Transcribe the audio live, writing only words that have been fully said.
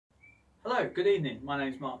Hello, good evening. My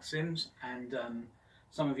name's Mark Sims, and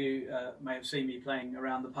some of you may have seen me playing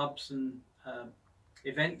around the pubs and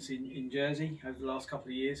events in Jersey over the last couple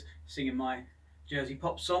of years, singing my Jersey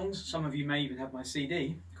pop songs. Some of you may even have my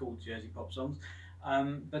CD called Jersey Pop Songs.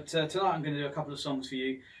 But tonight I'm going to do a couple of songs for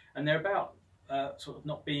you, and they're about sort of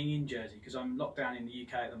not being in Jersey, because I'm locked down in the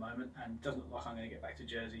UK at the moment, and it doesn't look like I'm going to get back to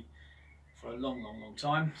Jersey for a long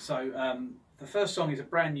time. So the first song is a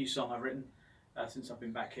brand new song I've written since I've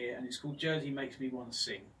been back here, and it's called Jersey Makes Me Want to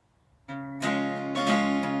Sing. When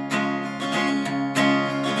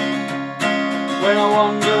I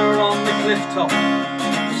wander on the cliff top,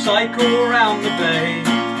 cycle round the bay,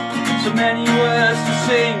 so many words to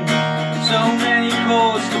sing, so many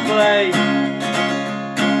chords to play.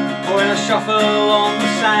 Or when I shuffle on the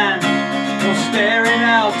sand, or staring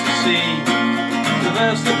out to sea, the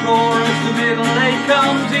verse, the chorus, the middle, it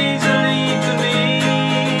comes easily to me.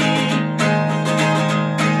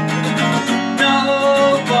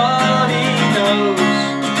 Nobody knows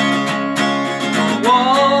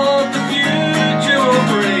what the future will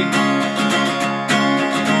bring.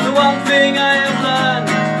 The one thing I have learned,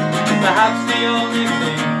 perhaps the only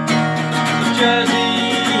thing,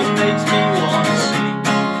 Jersey makes me want to sing.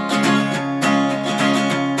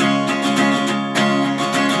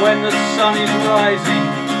 When the sun is rising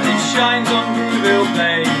and it shines on Grooville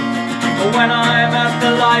Bay, or when I am at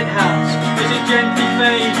the lighthouse as it gently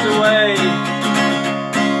fades away,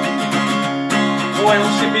 or when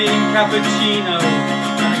I'm sipping cappuccino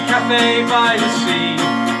at a cafe by the sea,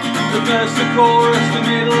 the verse, the chorus, the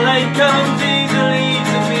middle, it comes easily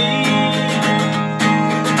to me.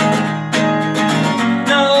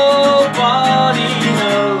 Nobody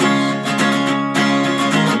knows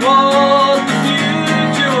what the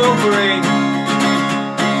future will bring.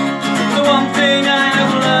 The one thing I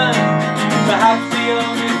have learned, perhaps the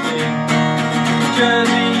only thing,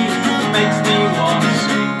 Jersey makes me want to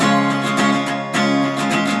sing.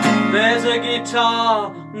 There's a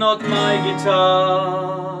guitar, not my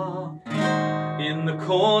guitar, in the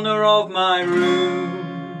corner of my room.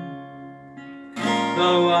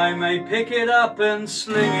 Though I may pick it up and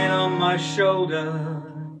sling it on my shoulder,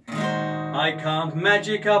 I can't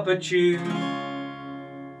magic up a tune.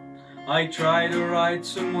 I try to write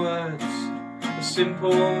some words, a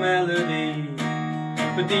simple melody,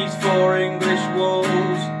 but these four English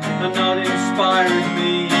walls are not inspiring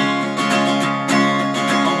me.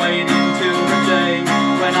 I'm waiting till the day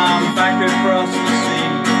when I'm back across the sea.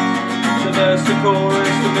 The verse, the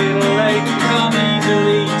chorus, the middle, they can come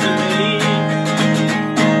easily to me.